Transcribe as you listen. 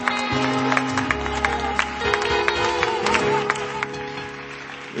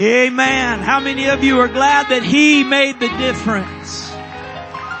Amen. How many of you are glad that He made the difference?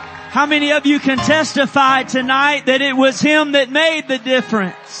 How many of you can testify tonight that it was Him that made the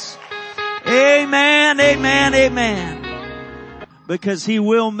difference? Amen, amen, amen. Because He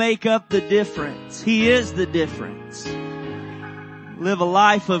will make up the difference. He is the difference. Live a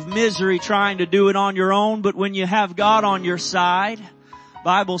life of misery trying to do it on your own, but when you have God on your side,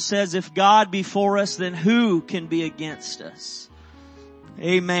 Bible says if God be for us, then who can be against us?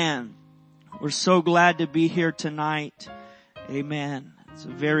 Amen. We're so glad to be here tonight. Amen. It's a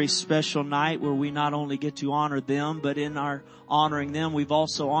very special night where we not only get to honor them, but in our honoring them, we've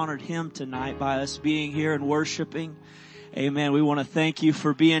also honored Him tonight by us being here and worshiping. Amen. We want to thank you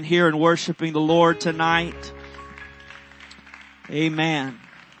for being here and worshiping the Lord tonight. Amen.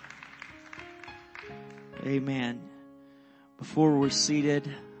 Amen. Before we're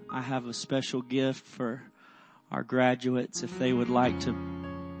seated, I have a special gift for our graduates if they would like to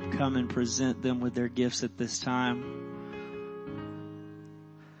come and present them with their gifts at this time.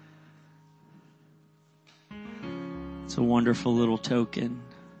 It's a wonderful little token.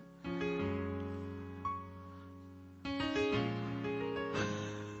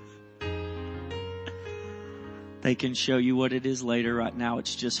 They can show you what it is later. Right now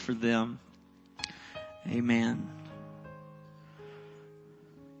it's just for them. Amen.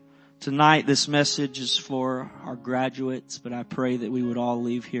 Tonight this message is for our graduates, but I pray that we would all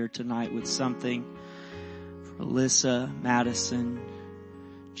leave here tonight with something for Alyssa, Madison,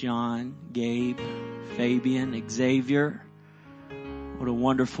 John, Gabe, Fabian, Xavier. What a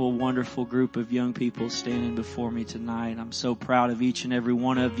wonderful, wonderful group of young people standing before me tonight. I'm so proud of each and every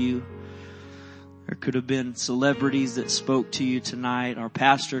one of you. There could have been celebrities that spoke to you tonight. Our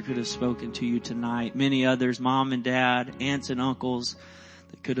pastor could have spoken to you tonight. Many others, mom and dad, aunts and uncles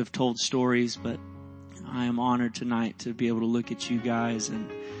that could have told stories. But I am honored tonight to be able to look at you guys and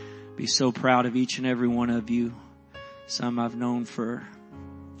be so proud of each and every one of you. Some I've known for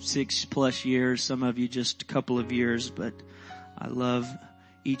 6+ years, some of you just a couple of years, but I love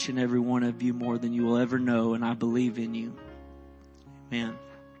each and every one of you more than you will ever know, and I believe in you. Amen.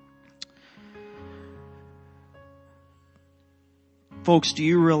 Folks, do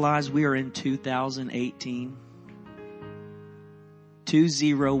you realize we are in 2018?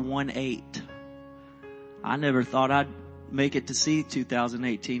 2018. I never thought I'd make it to see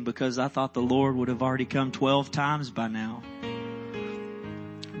 2018 because I thought the Lord would have already come 12 times by now.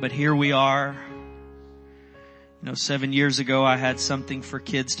 But here we are. 7 years ago I had something for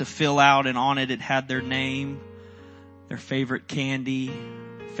kids to fill out, and on it had their name, their favorite candy,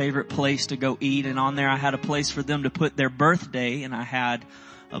 favorite place to go eat, and on there I had a place for them to put their birthday, and I had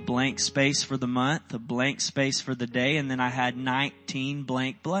a blank space for the month, a blank space for the day, and then I had 19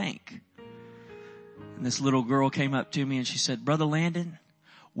 blank blank. And this little girl came up to me and she said, "Brother Landon,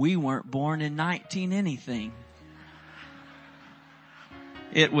 we weren't born in 19 anything."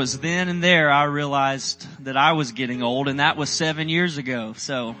 It was then and there I realized that I was getting old, and that was 7 years ago.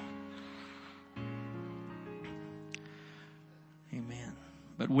 So, amen.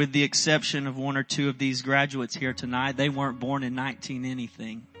 But with the exception of one or two of these graduates here tonight, they weren't born in 19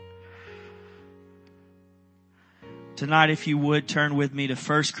 anything. Tonight, if you would, turn with me to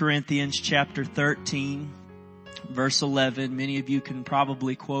 1 Corinthians chapter 13, verse 11. Many of you can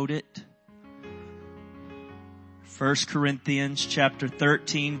probably quote it. 1 Corinthians chapter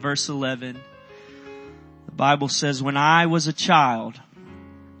 13, verse 11. The Bible says, "When I was a child,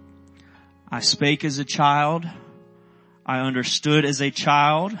 I spake as a child. I understood as a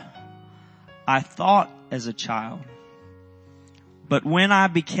child. I thought as a child. But when I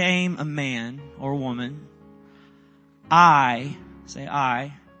became a man or woman, I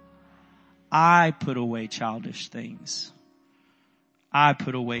put away childish things." I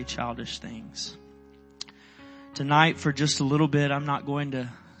put away childish things. Tonight, for just a little bit, I'm not going to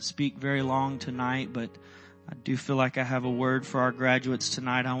speak very long tonight, but I do feel like I have a word for our graduates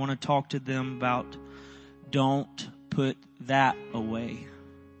tonight. I want to talk to them about don't put that away.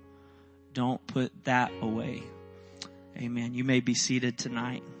 Don't put that away. Amen. You may be seated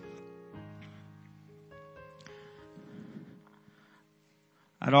tonight.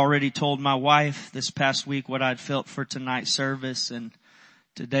 I'd already told my wife this past week what I'd felt for tonight's service, and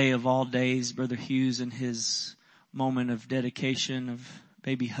today of all days, Brother Hughes in his moment of dedication of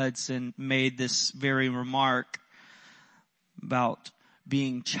baby Hudson made this very remark about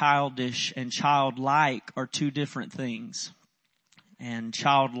being childish and childlike are two different things. And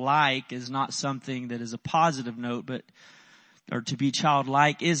childlike is not something that is a positive note, or to be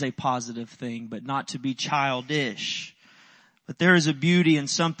childlike is a positive thing, but not to be childish. But there is a beauty and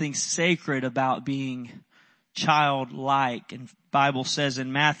something sacred about being childlike. And the Bible says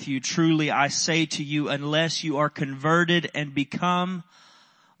in Matthew, truly I say to you, unless you are converted and become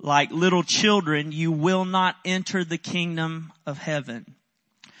like little children, you will not enter the kingdom of heaven.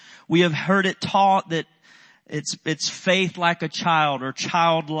 We have heard it taught that it's faith like a child, or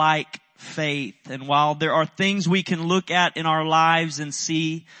childlike faith. And while there are things we can look at in our lives and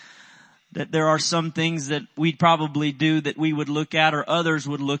see that there are some things that we'd probably do that we would look at or others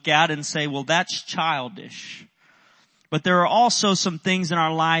would look at and say, well, that's childish. But there are also some things in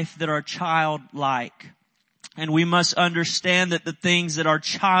our life that are childlike. And we must understand that the things that are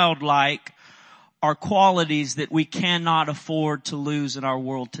childlike are qualities that we cannot afford to lose in our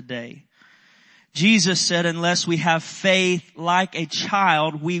world today. Jesus said, unless we have faith like a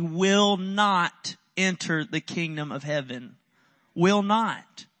child, we will not enter the kingdom of heaven. Will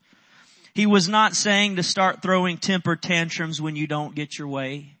not. He was not saying to start throwing temper tantrums when you don't get your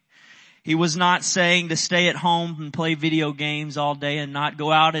way. He was not saying to stay at home and play video games all day and not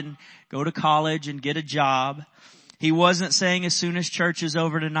go out and go to college and get a job. He wasn't saying as soon as church is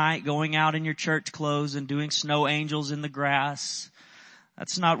over tonight, going out in your church clothes and doing snow angels in the grass.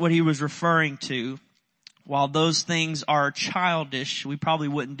 That's not what he was referring to. While those things are childish, we probably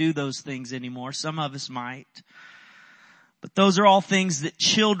wouldn't do those things anymore. Some of us might. But those are all things that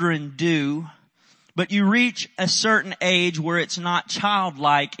children do. But you reach a certain age where it's not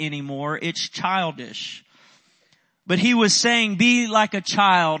childlike anymore. It's childish. But he was saying, be like a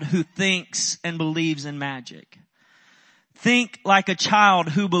child who thinks and believes in magic. Think like a child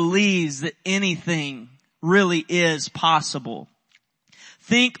who believes that anything really is possible.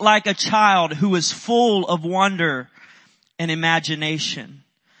 Think like a child who is full of wonder and imagination.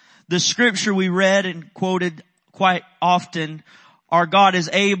 The scripture we read and quoted quite often, our God is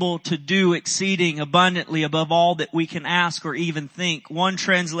able to do exceeding abundantly above all that we can ask or even think. One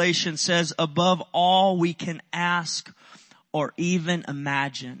translation says, above all we can ask or even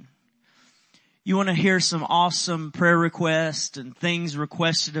imagine. You want to hear some awesome prayer requests and things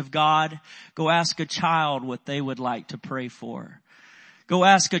requested of God? Go ask a child what they would like to pray for. Go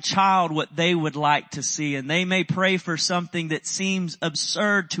ask a child what they would like to see, and they may pray for something that seems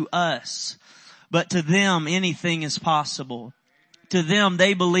absurd to us, but to them anything is possible. To them,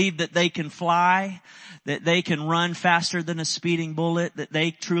 they believe that they can fly, that they can run faster than a speeding bullet, that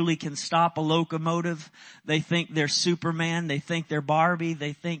they truly can stop a locomotive. They think they're Superman, they think they're Barbie,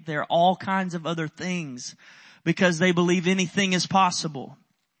 they think they're all kinds of other things because they believe anything is possible.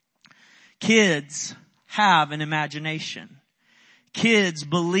 Kids have an imagination. Kids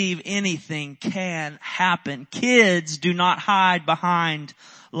believe anything can happen. Kids do not hide behind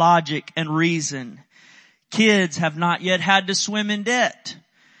logic and reason. Kids have not yet had to swim in debt.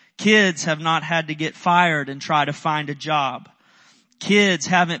 Kids have not had to get fired and try to find a job. Kids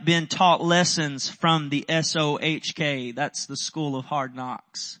haven't been taught lessons from the SOHK. That's the School of Hard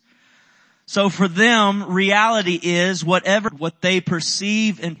Knocks. So for them, reality is what they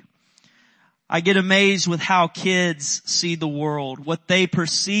perceive, and I get amazed with how kids see the world, what they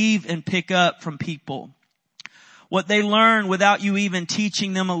perceive and pick up from people. What they learn without you even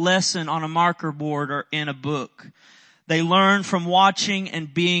teaching them a lesson on a marker board or in a book. They learn from watching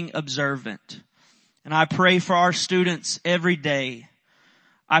and being observant. And I pray for our students every day.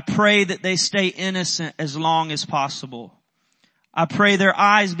 I pray that they stay innocent as long as possible. I pray their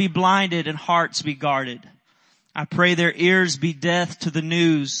eyes be blinded and hearts be guarded. I pray their ears be deaf to the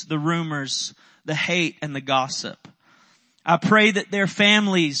news, the rumors, the hate, and the gossip. I pray that their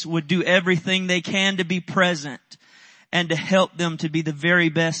families would do everything they can to be present and to help them to be the very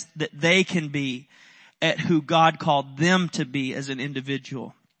best that they can be at who God called them to be as an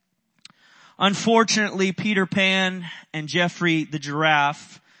individual. Unfortunately, Peter Pan and Jeffrey the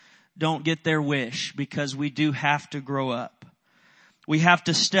giraffe don't get their wish because we do have to grow up. We have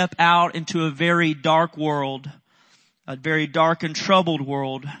to step out into a very dark world, a very dark and troubled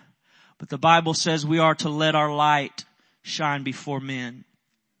world. But the Bible says we are to let our light shine before men.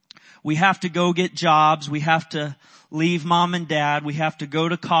 We have to go get jobs. We have to leave mom and dad. We have to go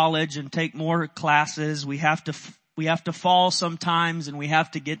to college and take more classes. We have to fall sometimes and we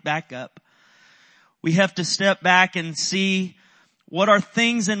have to get back up. We have to step back and see what are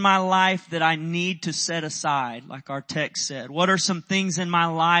things in my life that I need to set aside, like our text said. What are some things in my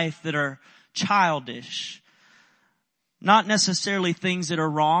life that are childish? Not necessarily things that are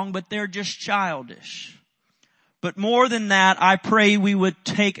wrong, but they're just childish. But more than that, I pray we would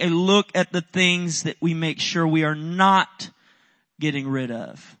take a look at the things that we make sure we are not getting rid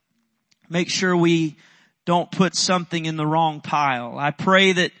of. Make sure we don't put something in the wrong pile. I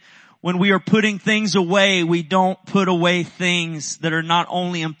pray that when we are putting things away, we don't put away things that are not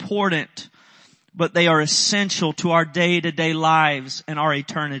only important, but they are essential to our day-to-day lives and our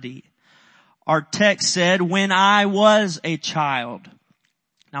eternity. Our text said, when I was a child.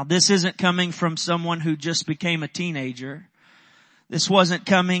 Now this isn't coming from someone who just became a teenager. This wasn't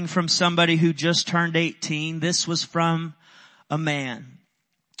coming from somebody who just turned 18. This was from a man.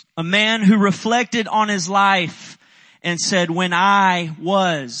 A man who reflected on his life and said, when I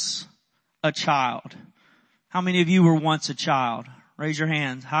was a child. How many of you were once a child? Raise your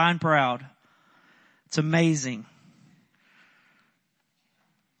hands, high and proud. It's amazing.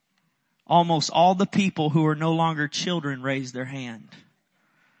 Almost all the people who are no longer children raised their hand.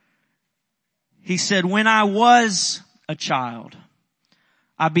 He said, when I was a child,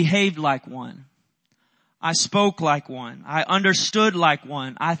 I behaved like one. I spoke like one. I understood like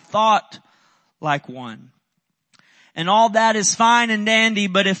one. I thought like one. And all that is fine and dandy,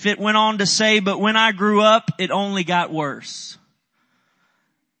 but if it went on to say, but when I grew up, it only got worse,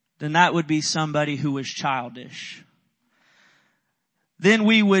 then that would be somebody who was childish. Then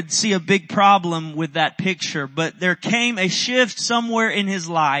we would see a big problem with that picture. But there came a shift somewhere in his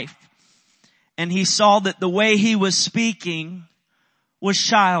life, and he saw that the way he was speaking was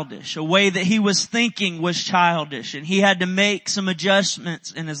childish. A way that he was thinking was childish, and he had to make some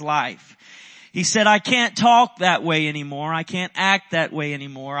adjustments in his life. He said, I can't talk that way anymore. I can't act that way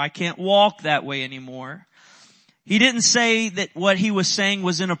anymore. I can't walk that way anymore. He didn't say that what he was saying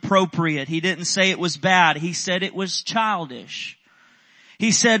was inappropriate. He didn't say it was bad. He said it was childish.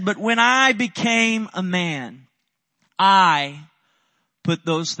 He said, but when I became a man, I put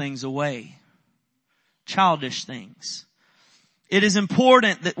those things away. Childish things. It is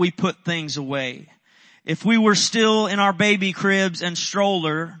important that we put things away. If we were still in our baby cribs and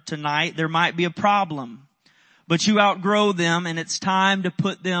stroller tonight, there might be a problem. But you outgrow them and it's time to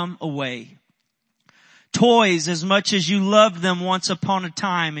put them away. Toys, as much as you loved them once upon a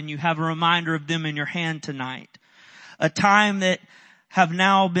time and you have a reminder of them in your hand tonight. A time that have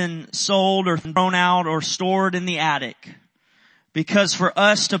now been sold or thrown out or stored in the attic. Because for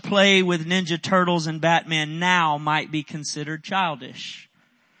us to play with Ninja Turtles and Batman now might be considered childish.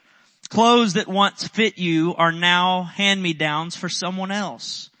 Clothes that once fit you are now hand-me-downs for someone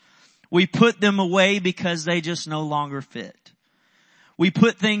else. We put them away because they just no longer fit. We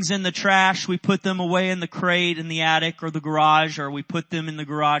put things in the trash, we put them away in the crate in the attic or the garage, or we put them in the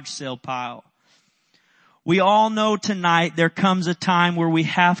garage sale pile. We all know tonight there comes a time where we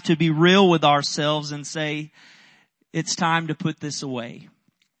have to be real with ourselves and say, it's time to put this away.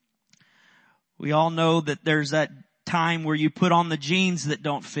 We all know that there's that time where you put on the jeans that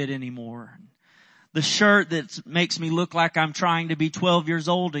don't fit anymore. The shirt that makes me look like I'm trying to be 12 years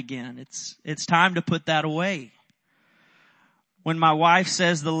old again. It's time to put that away. When my wife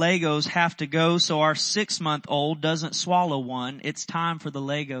says the Legos have to go so our 6-month-old doesn't swallow one, it's time for the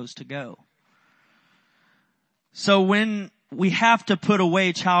Legos to go. So when we have to put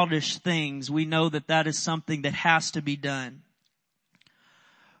away childish things, we know that that is something that has to be done.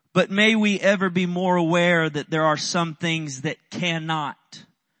 But may we ever be more aware that there are some things that cannot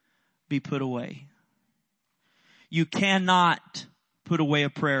be put away. You cannot put away a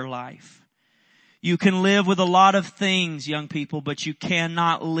prayer life. You can live with a lot of things, young people, but you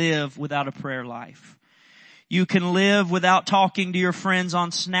cannot live without a prayer life. You can live without talking to your friends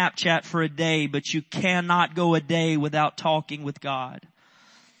on Snapchat for a day, but you cannot go a day without talking with God.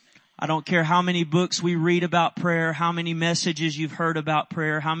 I don't care how many books we read about prayer, how many messages you've heard about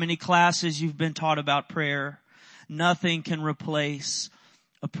prayer, how many classes you've been taught about prayer. Nothing can replace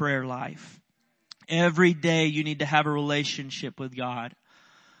a prayer life. Every day you need to have a relationship with God.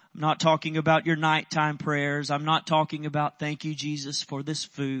 I'm not talking about your nighttime prayers. I'm not talking about thank you, Jesus, for this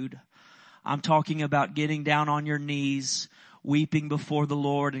food. I'm talking about getting down on your knees, weeping before the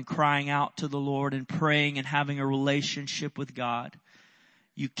Lord and crying out to the Lord and praying and having a relationship with God.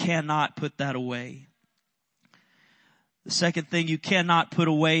 You cannot put that away. The second thing you cannot put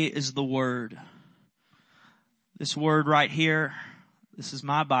away is the Word. This word right here, this is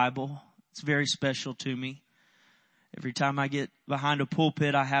my Bible. It's very special to me. Every time I get behind a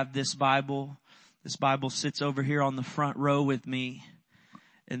pulpit, I have this Bible. This Bible sits over here on the front row with me.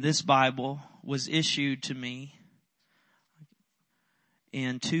 And this Bible was issued to me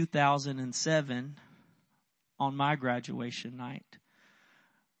in 2007 on my graduation night.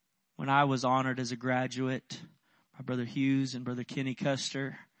 When I was honored as a graduate by Brother Hughes and Brother Kenny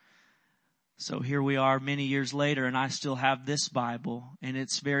Custer. So here we are many years later, and I still have this Bible, and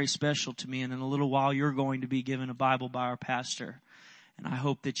it's very special to me. And in a little while, you're going to be given a Bible by our pastor. And I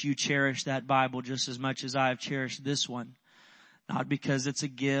hope that you cherish that Bible just as much as I have cherished this one. Not because it's a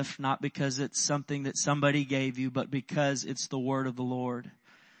gift, not because it's something that somebody gave you, but because it's the Word of the Lord.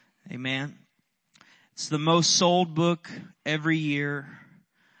 Amen. It's the most sold book every year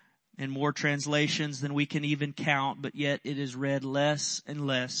in more translations than we can even count, but yet it is read less and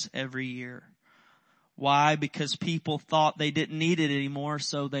less every year. Why? Because people thought they didn't need it anymore,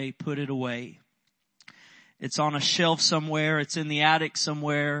 so they put it away. It's on a shelf somewhere. It's in the attic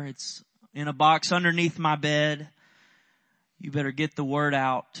somewhere. It's in a box underneath my bed. You better get the Word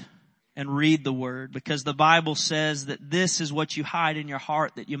out and read the Word, because the Bible says that this is what you hide in your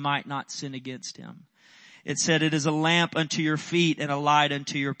heart, that you might not sin against Him. It said it is a lamp unto your feet and a light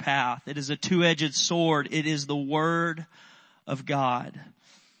unto your path. It is a two-edged sword. It is the Word of God.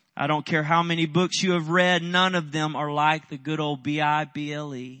 I don't care how many books you have read, none of them are like the good old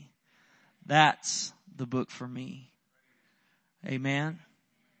Bible. That's the book for me. Amen.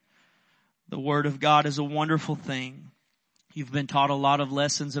 The Word of God is a wonderful thing. You've been taught a lot of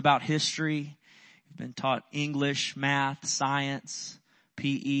lessons about history. You've been taught English, math, science,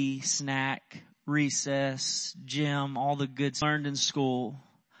 PE, snack, recess, gym, all the good learned in school.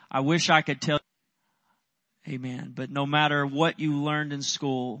 I wish I could tell you, amen, but no matter what you learned in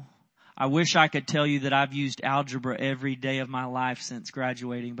school, I wish I could tell you that I've used algebra every day of my life since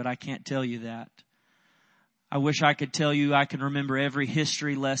graduating, but I can't tell you that. I wish I could tell you I can remember every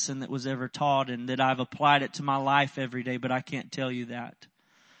history lesson that was ever taught and that I've applied it to my life every day, but I can't tell you that.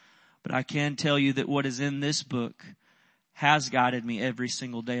 But I can tell you that what is in this book has guided me every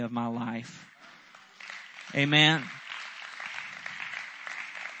single day of my life. Amen.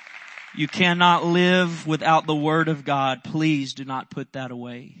 You cannot live without the Word of God. Please do not put that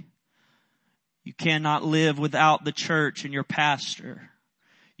away. You cannot live without the church and your pastor.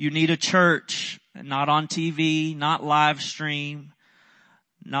 You need a church, not on TV, not live stream,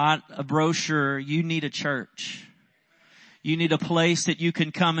 not a brochure. You need a church. You need a place that you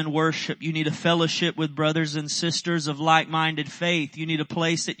can come and worship. You need a fellowship with brothers and sisters of like-minded faith. You need a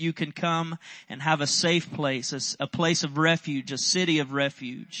place that you can come and have a safe place, a place of refuge, a city of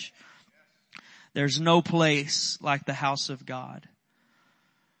refuge. There's no place like the house of God.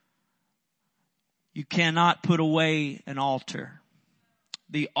 You cannot put away an altar.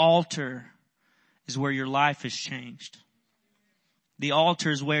 The altar is where your life is changed. The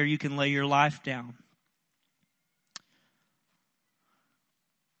altar is where you can lay your life down.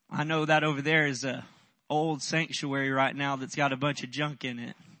 I know that over there is a old sanctuary right now that's got a bunch of junk in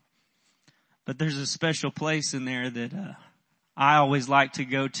it. But there's a special place in there that I always like to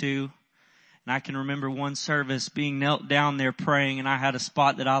go to. And I can remember one service being knelt down there praying, and I had a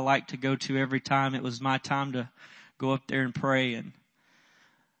spot that I liked to go to every time it was my time to go up there and pray. And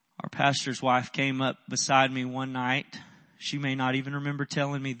our pastor's wife came up beside me one night. She may not even remember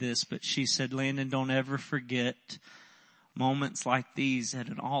telling me this, but she said, "Landon, don't ever forget moments like these at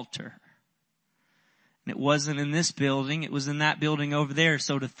an altar." And it wasn't in this building. It was in that building over there.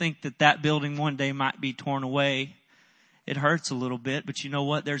 So to think that that building one day might be torn away, it hurts a little bit. But you know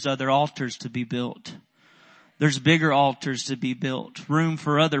what? There's other altars to be built. There's bigger altars to be built. Room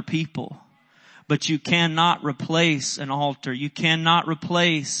for other people. But you cannot replace an altar. You cannot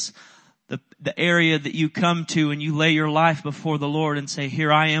replace the area that you come to and you lay your life before the Lord and say,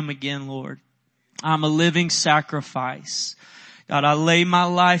 "Here I am again, Lord. I'm a living sacrifice. God, I lay my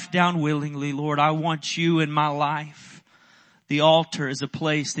life down willingly. Lord, I want you in my life." The altar is a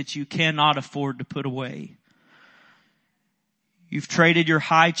place that you cannot afford to put away. You've traded your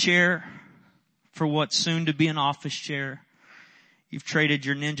high chair for what's soon to be an office chair. You've traded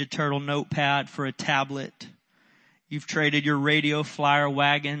your Ninja Turtle notepad for a tablet. You've traded your radio flyer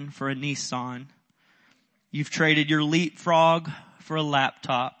wagon for a Nissan. You've traded your Leapfrog for a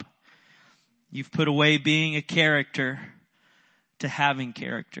laptop. You've put away being a character to having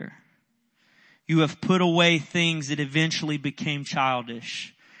character. You have put away things that eventually became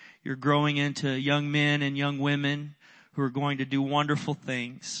childish. You're growing into young men and young women who are going to do wonderful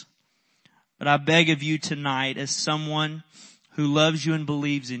things. But I beg of you tonight, as someone who loves you and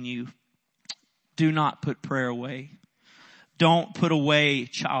believes in you, do not put prayer away. Don't put away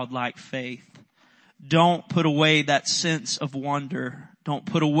childlike faith. Don't put away that sense of wonder. Don't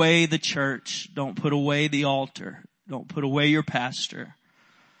put away the church. Don't put away the altar. Don't put away your pastor.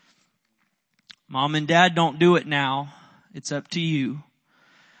 Mom and Dad, don't do it now. It's up to you.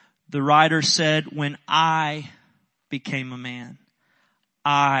 The writer said, "When I became a man,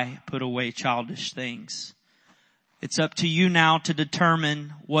 I put away childish things." It's up to you now to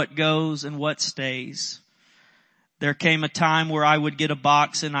determine what goes and what stays. There came a time where I would get a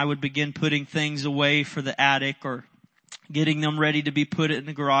box and I would begin putting things away for the attic or getting them ready to be put in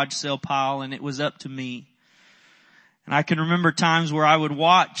the garage sale pile, and it was up to me. And I can remember times where I would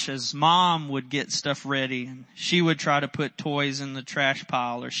watch as Mom would get stuff ready, and she would try to put toys in the trash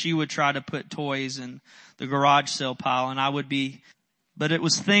pile, or she would try to put toys in the garage sale pile, and I would be, but it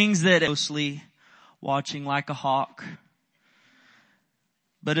was things that mostly watching like a hawk.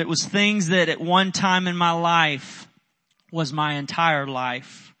 But it was things that at one time in my life was my entire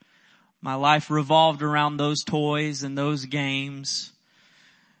life. My life revolved around those toys and those games.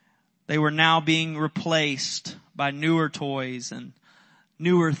 They were now being replaced by newer toys and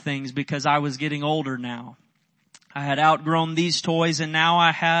newer things because I was getting older now. I had outgrown these toys and now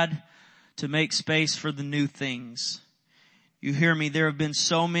I had to make space for the new things. You hear me? There have been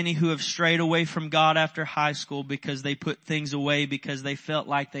so many who have strayed away from God after high school because they put things away because they felt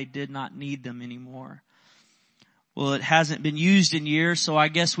like they did not need them anymore. Well, it hasn't been used in years, so I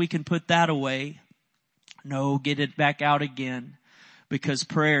guess we can put that away. No, get it back out again because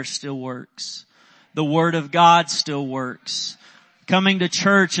prayer still works. The Word of God still works. Coming to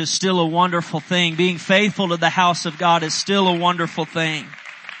church is still a wonderful thing. Being faithful to the house of God is still a wonderful thing.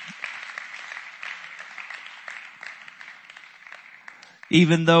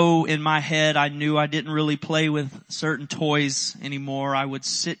 Even though in my head I knew I didn't really play with certain toys anymore, I would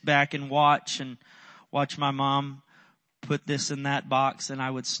sit back and watch my mom put this in that box, and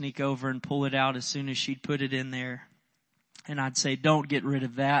I would sneak over and pull it out as soon as she'd put it in there. And I'd say, don't get rid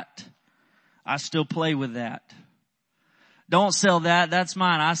of that. I still play with that. Don't sell that. That's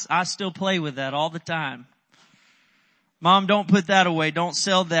mine. I still play with that all the time. Mom, don't put that away. Don't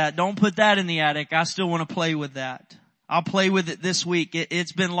sell that. Don't put that in the attic. I still want to play with that. I'll play with it this week.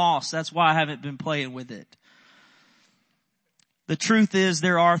 It's been lost. That's why I haven't been playing with it. The truth is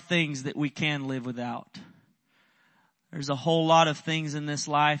there are things that we can live without. There's a whole lot of things in this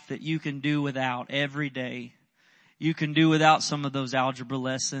life that you can do without every day. You can do without some of those algebra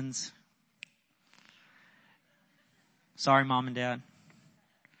lessons. Sorry, Mom and Dad.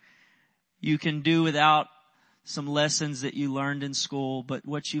 You can do without some lessons that you learned in school, but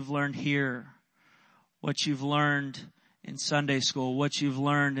what you've learned here, what you've learned in Sunday school, what you've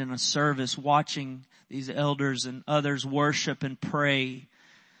learned in a service, watching these elders and others worship and pray,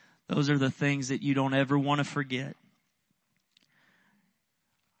 those are the things that you don't ever want to forget.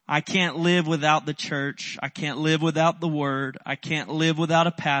 I can't live without the church. I can't live without the Word. I can't live without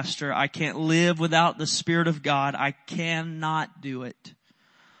a pastor. I can't live without the Spirit of God. I cannot do it.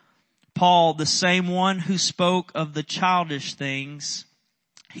 Paul, the same one who spoke of the childish things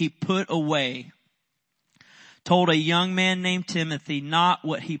he put away, told a young man named Timothy not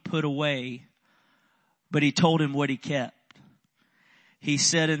what he put away, but he told him what he kept. He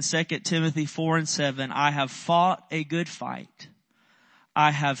said in 2 Timothy 4:7, I have fought a good fight.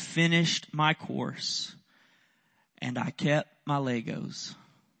 I have finished my course, and I kept my Legos.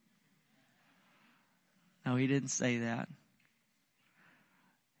 No, he didn't say that.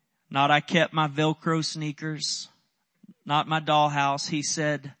 Not I kept my Velcro sneakers, not my dollhouse. He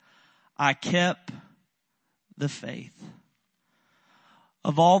said, I kept the faith.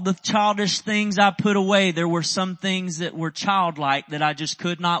 Of all the childish things I put away, there were some things that were childlike that I just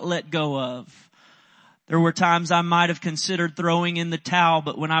could not let go of. There were times I might have considered throwing in the towel,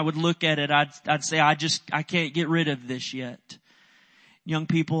 but when I would look at it, I'd say, I can't get rid of this yet. Young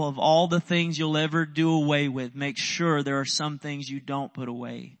people, of all the things you'll ever do away with, make sure there are some things you don't put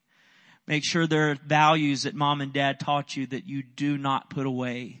away. Make sure there are values that Mom and Dad taught you that you do not put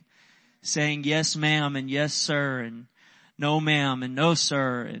away. Saying yes ma'am and yes sir and no ma'am and no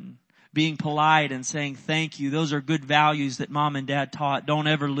sir and being polite and saying thank you. Those are good values that Mom and Dad taught. Don't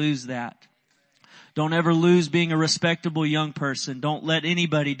ever lose that. Don't ever lose being a respectable young person. Don't let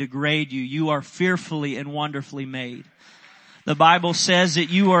anybody degrade you. You are fearfully and wonderfully made. The Bible says that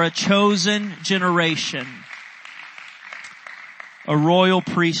you are a chosen generation, a royal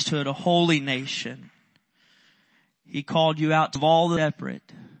priesthood, a holy nation. He called you out of all the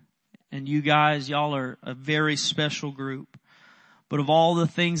separate. And you guys, y'all are a very special group. But of all the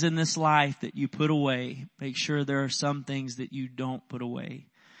things in this life that you put away, make sure there are some things that you don't put away.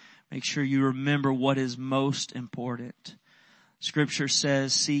 Make sure you remember what is most important. Scripture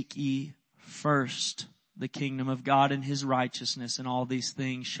says, seek ye first the kingdom of God and His righteousness, and all these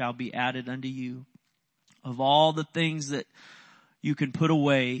things shall be added unto you. Of all the things that you can put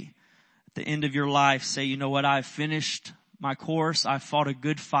away at the end of your life, say, you know what, I've finished my course. I fought a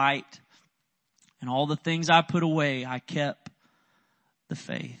good fight. And all the things I put away, I kept the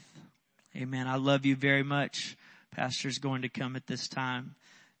faith. Amen. I love you very much. Pastor's going to come at this time.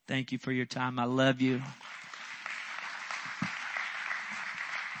 Thank you for your time. I love you.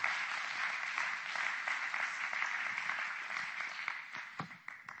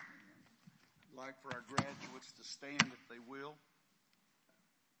 I'd like for our graduates graduates to stand if they will.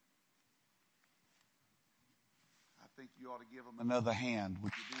 I think you ought to give them another hand.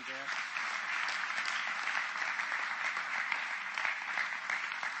 Would you do that?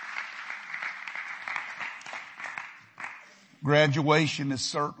 Graduation is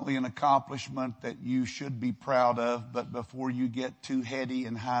certainly an accomplishment that you should be proud of, but before you get too heady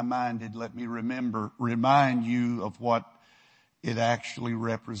and high-minded, let me remind you of what it actually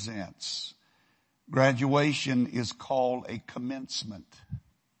represents. Graduation is called a commencement.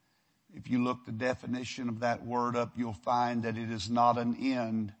 If you look the definition of that word up, you'll find that it is not an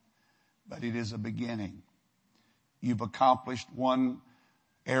end, but it is a beginning. You've accomplished one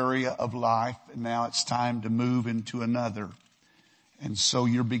area of life, and now it's time to move into another. And so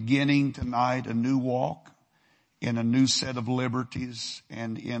you're beginning tonight a new walk in a new set of liberties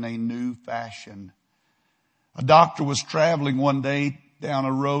and in a new fashion. A doctor was traveling one day down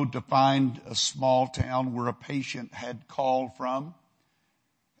a road to find a small town where a patient had called from.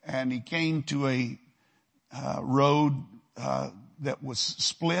 And he came to a road that was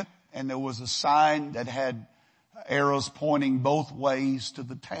split, and there was a sign that had arrows pointing both ways to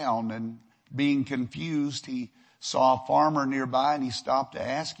the town. And being confused, he saw a farmer nearby, and he stopped to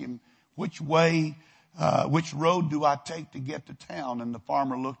ask him, which road do I take to get to town? And the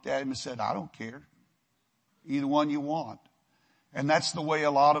farmer looked at him and said, I don't care. Either one you want. And that's the way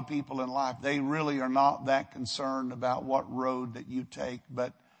a lot of people in life, they really are not that concerned about what road that you take,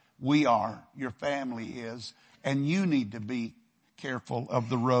 but we are, your family is, and you need to be careful of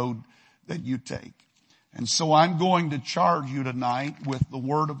the road that you take. And so I'm going to charge you tonight with the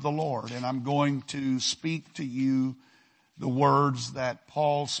word of the Lord, and I'm going to speak to you the words that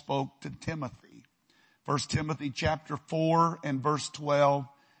Paul spoke to Timothy. 1 Timothy chapter 4 and verse 12,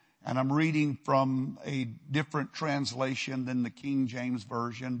 and I'm reading from a different translation than the King James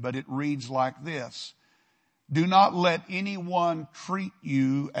Version, but it reads like this. Do not let anyone treat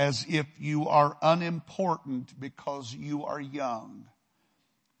you as if you are unimportant because you are young,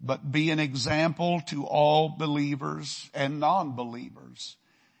 but be an example to all believers and non-believers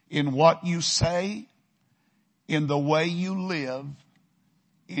in what you say, in the way you live,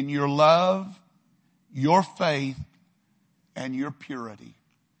 in your love, your faith, and your purity.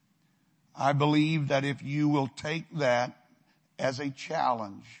 I believe that if you will take that as a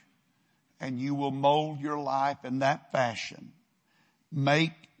challenge and you will mold your life in that fashion,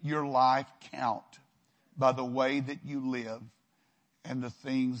 make your life count by the way that you live and the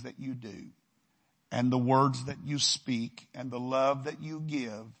things that you do and the words that you speak and the love that you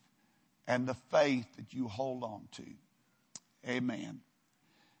give and the faith that you hold on to. Amen.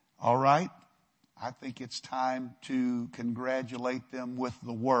 All right. I think it's time to congratulate them with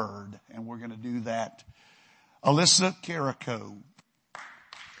the word, and we're going to do that. Alyssa Carrico.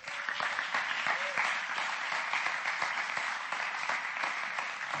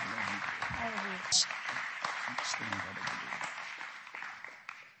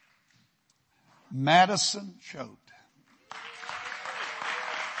 Madison Choate.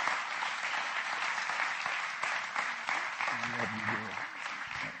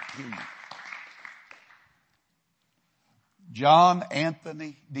 John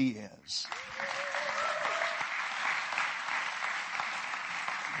Anthony Diaz.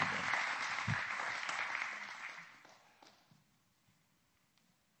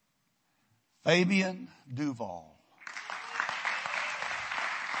 Fabian Duval.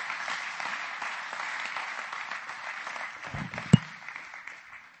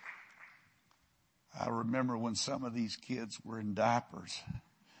 I remember when some of these kids were in diapers.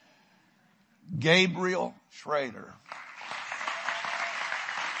 Gabriel Schrader.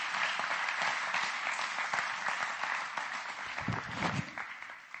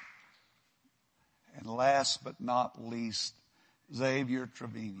 And last but not least, Xavier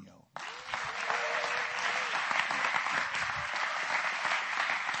Trevino.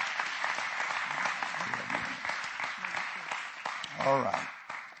 All right.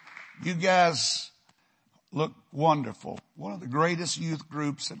 You guys look wonderful. One of the greatest youth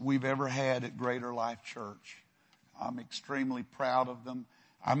groups that we've ever had at Greater Life Church. I'm extremely proud of them.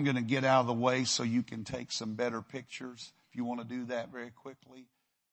 I'm going to get out of the way so you can take some better pictures if you want to do that very quickly.